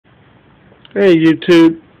Hey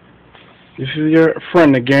YouTube, this is your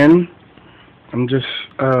friend again. I'm just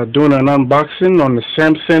doing an unboxing on the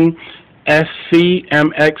Samsung SC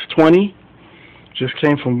mx20. Just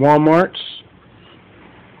came from Walmart.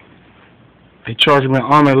 They charged me an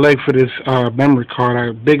arm and a leg for this memory card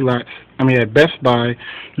at Big Lots. At Best Buy.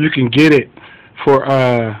 You can get it for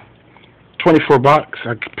 $24.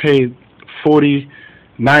 I paid $49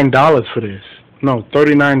 for this. No,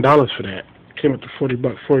 $39 for that. Came up to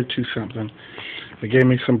 $40, 42 something. They gave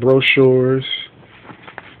me some brochures,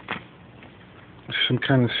 some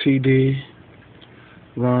kind of CD,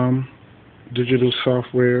 ROM, digital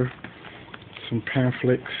software, some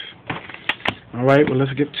pamphlets. Alright, well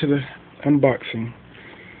let's get to the unboxing.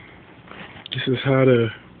 This is how the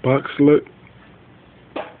box looks.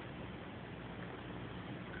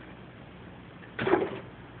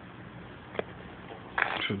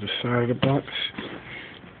 So the side of the box.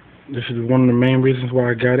 This is one of the main reasons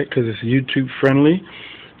why I got it, because it's YouTube friendly.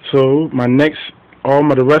 So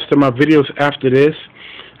the rest of my videos after this,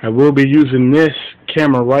 I will be using this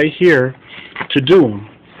camera right here to do them.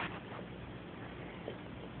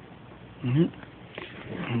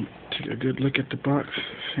 Take a good look at the box.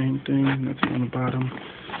 Same thing, nothing on the bottom.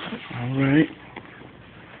 Alright.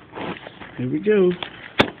 Here we go.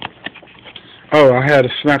 Oh, I had to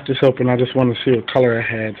snap this open. I just wanted to see what color it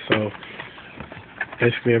had, so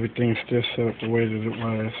basically everything's still set up the way that it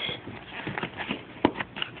was.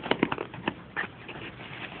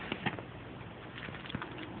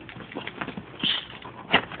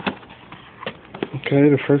 Okay,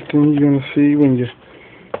 the first thing you're going to see when you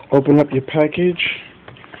open up your package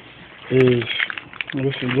is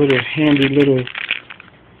this little handy little,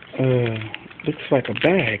 looks like a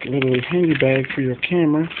bag, little handy bag for your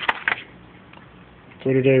camera.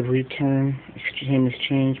 30-day return,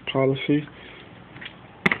 exchange policy.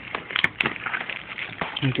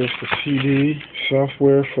 And there's the CD,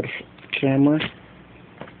 software for the camera.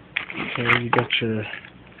 Okay, you got your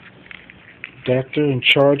adapter and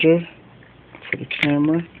charger for the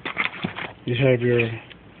camera. You have your,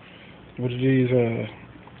 what are these,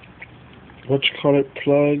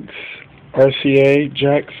 plugs, RCA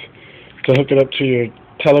jacks to hook it up to your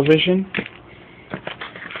television.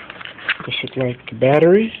 This looks like the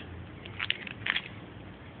battery.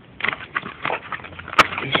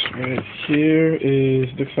 This right here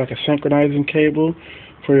looks like a synchronizing cable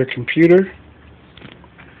for your computer.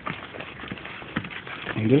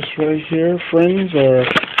 And this right here, friends,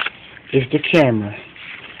 is the camera.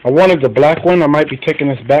 I wanted the black one. I might be taking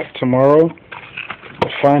this back tomorrow to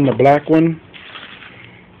find the black one.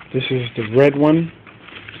 This is the red one,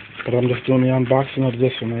 but I'm just doing the unboxing of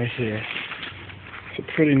this one right here. It's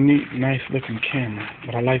a pretty neat, nice looking camera,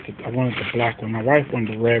 but I wanted the black one. My wife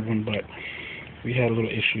wanted the red one, but we had a little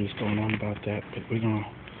issues going on about that. But we're gonna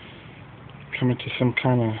come into some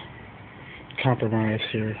kind of compromise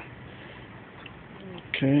here.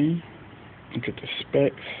 Okay, look at the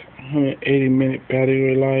specs. 180-minute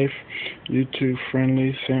battery life, YouTube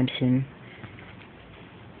friendly, Samsung.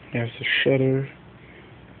 Has the shutter.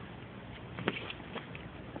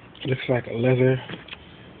 Looks like a leather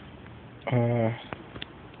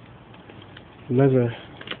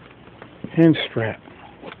hand strap.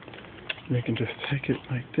 You can just take it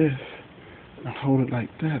like this and hold it like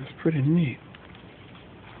that. It's pretty neat.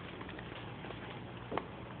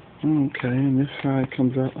 Okay, and this side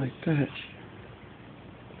comes out like that.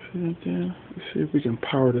 See that there? Let's see if we can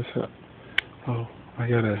power this up. Oh, I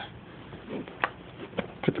gotta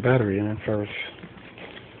put the battery in first.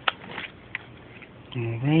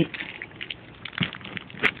 Alright.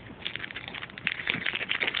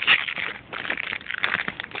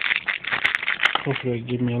 Hopefully it'll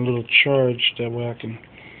give me a little charge, that way I can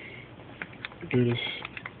do this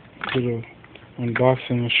little unboxing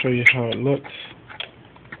and show you how it looks.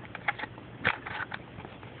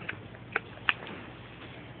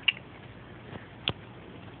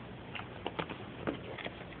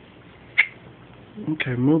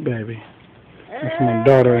 Okay, move baby. That's my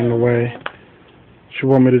daughter in the way. She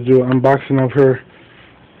want me to do an unboxing of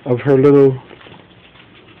her little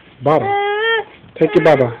bottle. Take your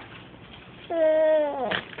bottle.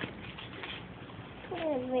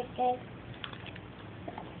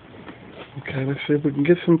 Okay, let's see if we can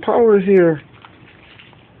get some power here.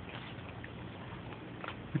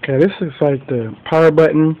 Okay, this looks like the power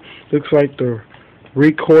button. Looks like the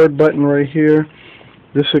record button right here.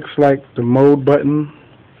 This looks like the mode button.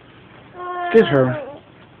 Get her.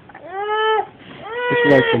 This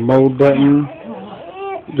is like the mode button.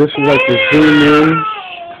 This is like the zoom in.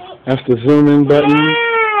 That's the zoom in button.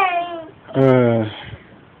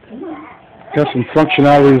 Got some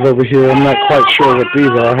functionalities over here. I'm not quite sure what these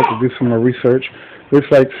are. I have to do some more research. Looks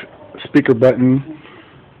like speaker button.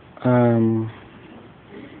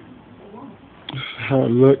 This is how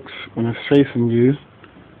it looks when it's facing you.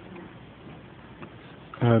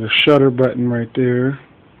 The shutter button right there.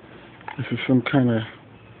 This is some kind of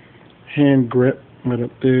hand grip right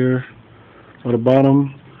up there. On the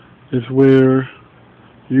bottom is where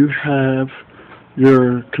you have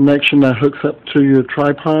your connection that hooks up to your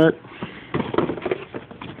tripod.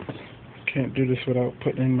 Can't do this without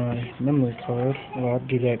putting in my memory card. Well, I'll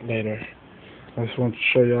do that later. I just want to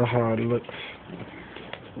show y'all how it looks.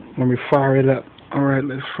 Let me fire it up. Alright,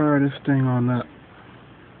 let's fire this thing on up.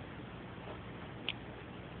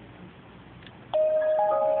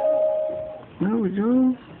 There we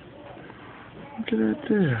go. Look at that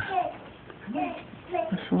there.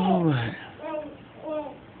 That's alright.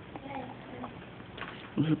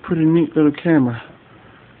 It's a pretty neat little camera.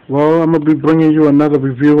 Well, I'm going to be bringing you another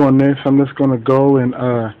review on this. I'm just going to go and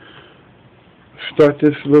start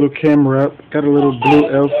this little camera up. Got a little blue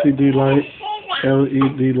LED light.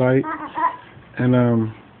 And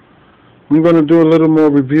I'm going to do a little more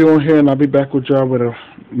review on here, and I'll be back with y'all with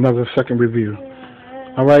another second review.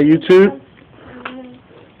 Alright, YouTube?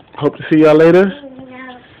 Hope to see y'all later.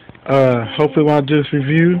 Hopefully when I do this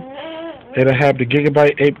review, it'll have the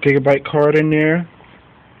 8GB card in there.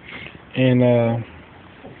 And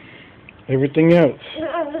everything else.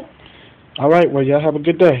 Alright, well, y'all have a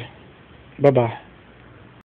good day. Bye-bye.